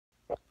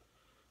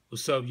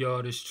What's up,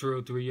 y'all? This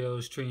Trill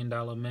 3L's $1 trillion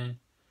man.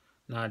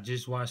 Now, I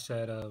just watched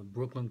that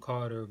Brooklyn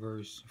Carter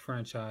versus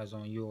franchise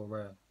on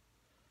URL.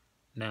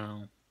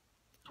 Now,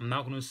 I'm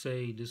not gonna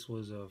say this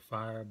was a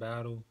fire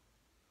battle,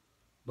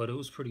 but it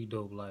was pretty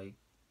dope. Like,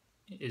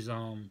 it's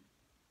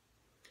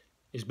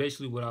it's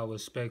basically what I would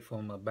expect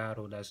from a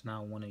battle that's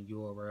not one of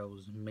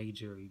URL's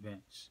major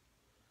events.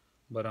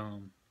 But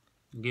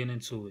getting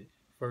into it,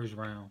 first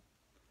round.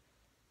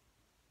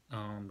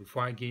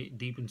 Before I get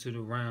deep into the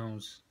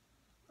rounds,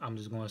 I'm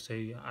just gonna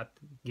say I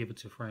give it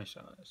to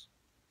franchise.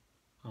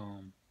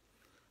 Um,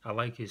 I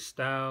like his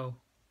style.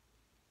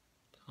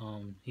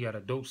 He had a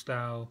dope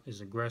style.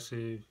 Is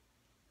aggressive,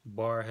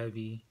 bar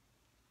heavy,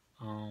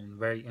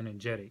 very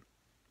energetic.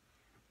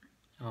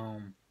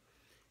 Um,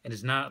 and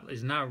it's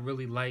not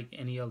really like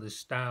any other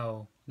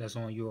style that's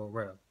on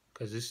URL.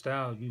 Cause his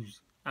style,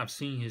 I've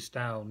seen his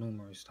style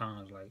numerous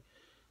times. Like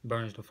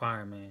Burns the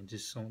Fireman.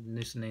 Just to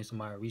name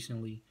somebody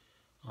recently.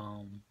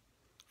 Um,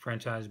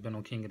 franchise been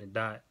on King of the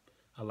Dot.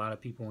 A lot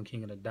of people on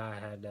King of the Dot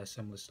had that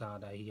similar style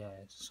that he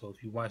has. So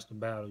if you watch the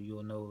battle,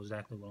 you'll know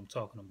exactly what I'm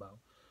talking about.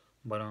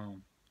 But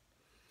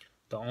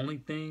the only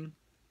thing,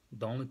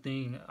 the only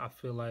thing I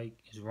feel like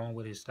is wrong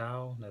with his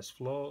style that's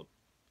flawed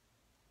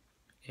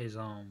is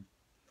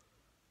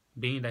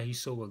being that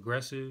he's so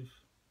aggressive,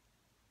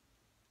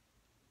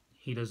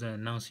 he doesn't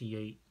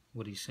enunciate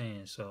what he's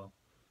saying. So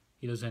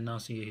he doesn't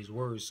enunciate his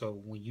words.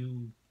 So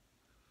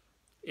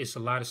it's a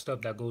lot of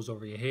stuff that goes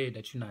over your head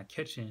that you're not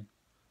catching,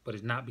 but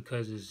it's not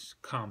because it's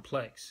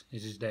complex.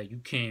 It's just that you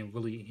can't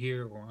really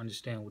hear or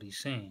understand what he's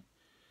saying.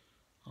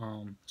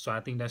 So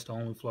I think that's the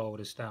only flaw with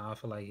his style. I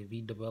feel like if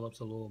he develops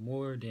a little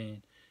more,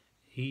 then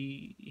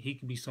he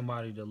could be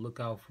somebody to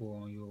look out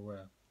for on your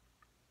rap.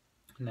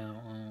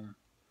 Now,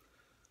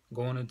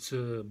 going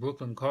into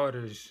Brooklyn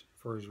Carter's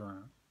first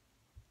round.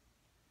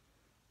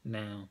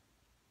 Now,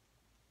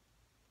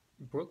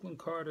 Brooklyn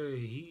Carter,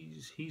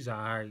 he's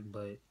alright,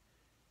 but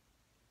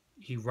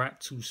he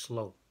rapped too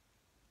slow.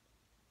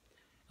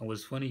 And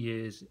what's funny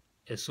is,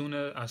 as soon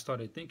as I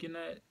started thinking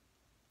that,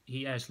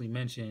 he actually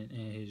mentioned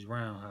in his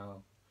round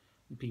how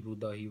people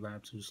thought he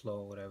rapped too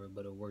slow or whatever,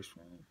 but it works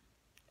for him.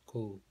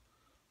 Cool.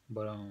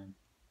 But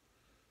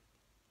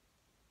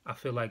I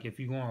feel like if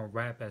you're gonna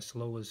rap as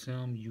slow as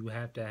him, you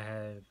have to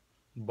have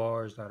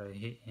bars that are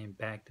hitting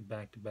back to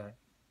back to back,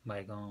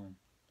 like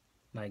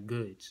like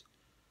Goods.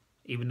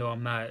 Even though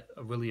I'm not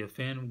really a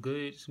fan of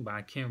Goods, but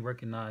I can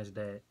recognize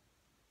that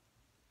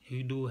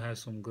he do have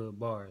some good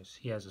bars.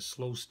 He has a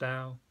slow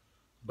style,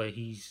 but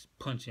he's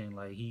punching.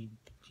 Like he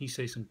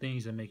say some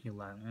things that make you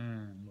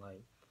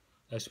like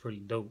that's pretty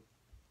dope.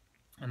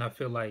 And I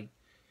feel like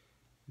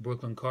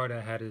Brooklyn Carter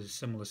had a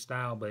similar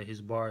style, but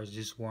his bars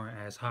just weren't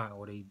as hot,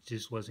 or they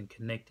just wasn't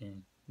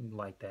connecting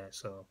like that.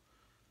 So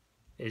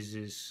it's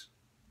just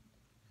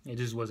it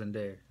just wasn't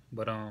there.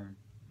 But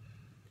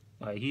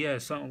like he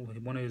had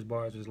something. One of his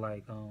bars was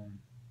like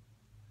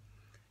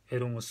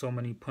hit him with so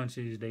many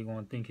punches they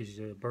gonna think it's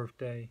your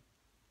birthday.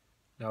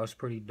 That was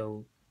pretty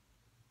dope.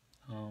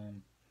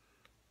 Um,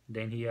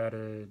 then he had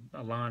a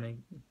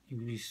line.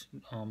 He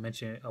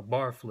mentioned a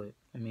bar flip.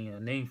 I mean a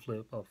name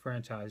flip of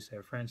franchise.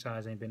 That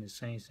franchise ain't been the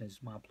same since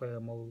my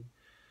player mode.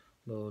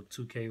 Little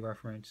 2K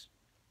reference.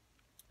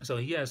 So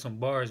he had some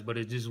bars, but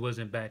it just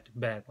wasn't back to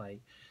back.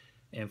 Like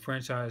in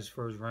franchise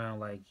first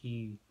round, like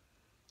he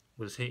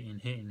was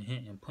hitting,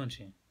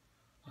 punching.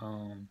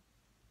 Um,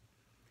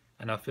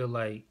 and I feel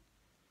like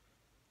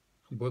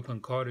Brooklyn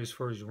Carter's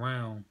first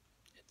round,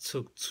 it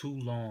took too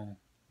long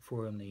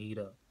for him to heat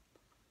up.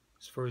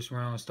 His first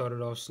round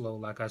started off slow,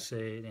 like I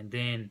said, and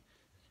then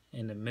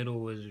in the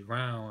middle of his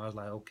round, I was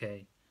like,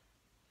 okay,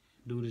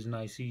 dude is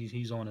nice.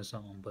 He's on to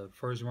something. But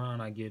first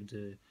round, I give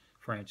to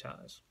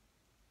franchise.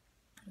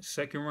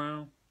 Second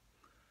round,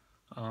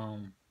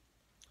 um,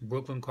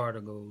 Brooklyn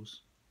Carter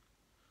goes,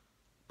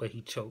 but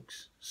he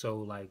chokes. So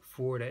like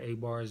 4 to 8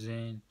 bars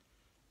in,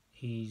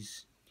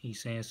 he's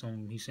saying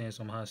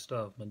some hot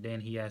stuff, but then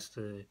he has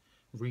to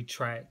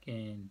retract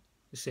and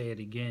say it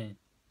again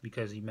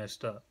because he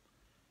messed up.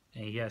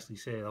 And he actually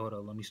said, "Hold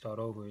up, let me start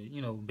over."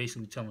 You know,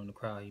 basically telling the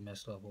crowd he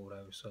messed up or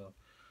whatever. So,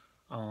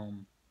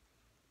 um,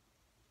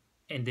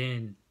 and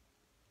then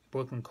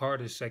Brooklyn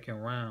Carter's second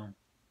round,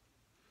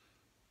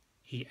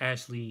 he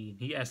actually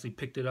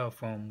picked it up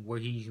from where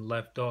he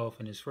left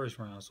off in his first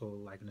round. So,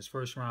 like in his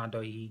first round,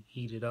 though he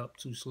heated up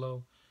too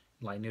slow,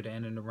 like near the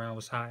end of the round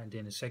was hot, and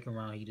then the second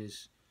round he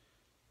just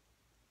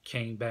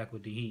came back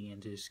with the heat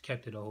and just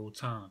kept it the whole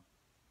time.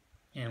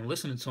 And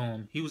listening to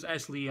him, he was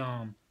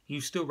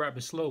still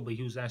rapping slow, but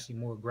he was actually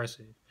more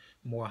aggressive,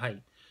 more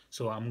hype.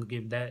 So I'm gonna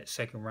give that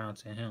second round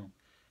to him.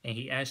 And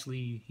he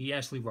actually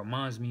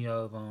reminds me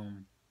of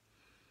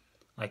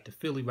like the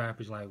Philly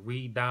rappers like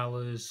Reed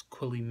Dollars,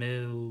 Quilly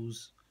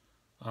Mills,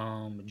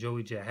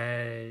 Joey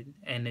Jihad,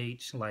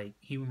 NH. Like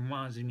he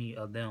reminds me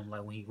of them.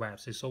 Like when he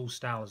raps, his whole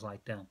style is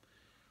like them.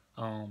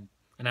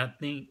 And I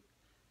think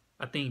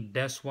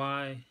that's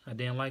why I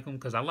didn't like him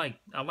because I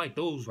like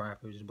those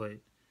rappers, but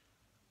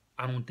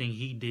I don't think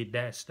he did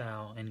that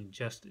style any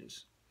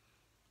justice.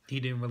 He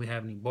didn't really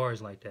have any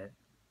bars like that.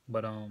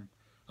 But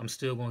I'm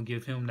still gonna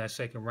give him that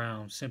second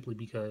round simply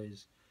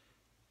because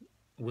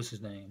what's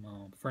his name?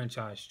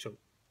 Franchise choke.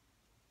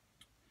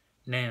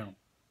 Now,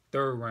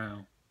 third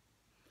round.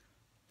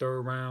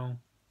 Third round,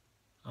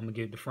 I'm gonna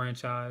give the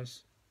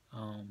franchise.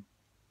 Um,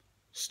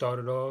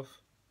 started off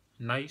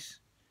nice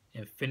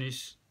and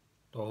finished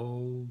the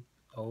whole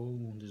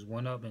just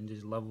went up and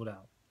just leveled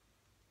out.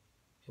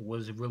 It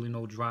was really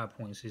no dry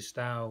points. His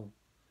style,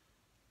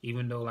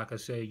 even though like I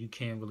said, you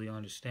can't really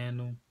understand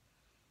him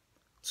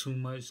too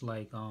much.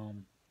 Like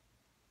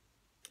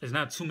there's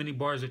not too many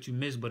bars that you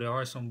miss, but there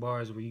are some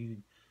bars where you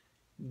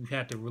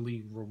have to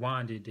really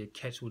rewind it to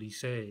catch what he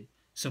said,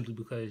 simply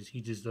because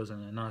he just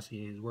doesn't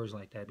enunciate his words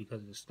like that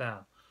because of the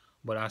style.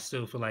 But I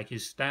still feel like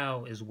his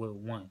style is what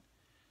won.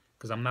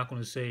 Because I'm not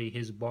going to say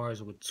his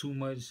bars were too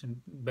much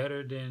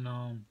better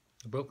than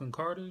Brooklyn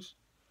Carter's,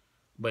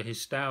 but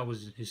his style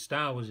was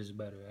just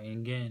better. And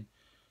again,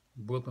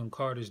 Brooklyn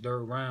Carter's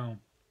third round,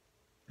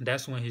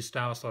 that's when his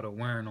style started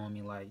wearing on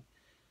me. Like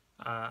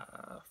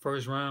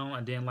first round,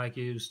 I didn't like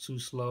it. It was too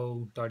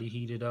slow. Thought he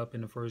heated up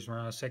in the first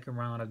round. Second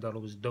round, I thought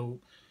it was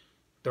dope.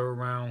 Third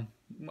round,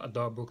 I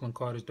thought Brooklyn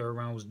Carter's third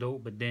round was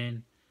dope, but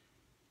then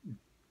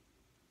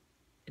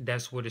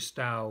that's where the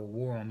style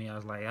wore on me. I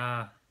was like,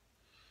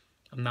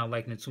 I'm not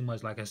liking it too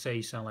much. Like I say,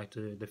 he sound like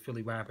the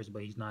Philly rappers,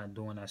 but he's not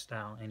doing that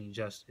style any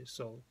justice.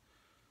 So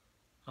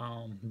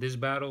this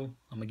battle,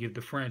 I'm gonna give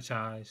the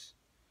franchise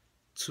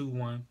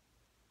 2-1.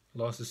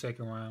 Lost the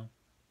second round.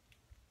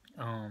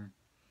 Um,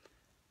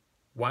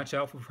 watch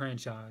out for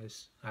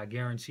franchise. I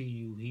guarantee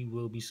you, he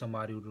will be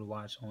somebody to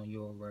watch on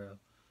your rail.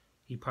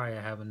 He probably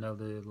have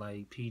another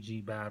like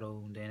PG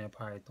battle, and then they'll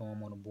probably throw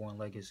him on a Born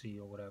Legacy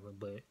or whatever.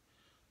 But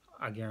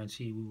I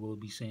guarantee we will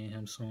be seeing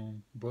him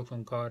soon.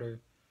 Brooklyn Carter,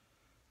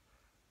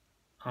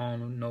 I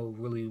don't know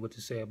really what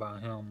to say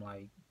about him.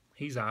 Like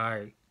he's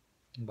alright,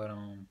 but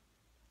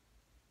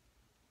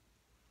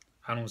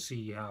I don't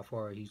see how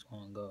far he's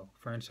gonna go.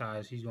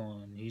 Franchise, he's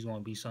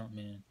gonna be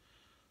something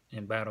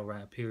in battle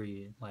rap.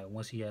 Period. Like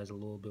once he has a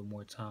little bit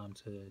more time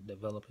to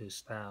develop his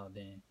style,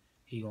 then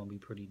he gonna be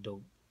pretty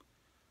dope.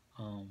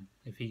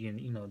 If he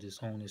can,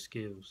 just hone his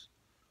skills.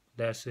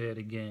 That said,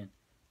 again,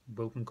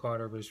 Brooklyn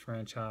Carter versus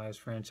franchise.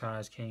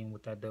 Franchise came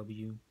with that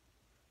W.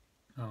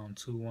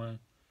 2-1.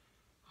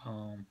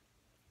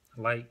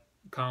 Like,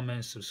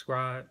 comment,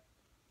 subscribe.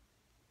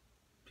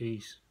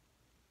 Peace.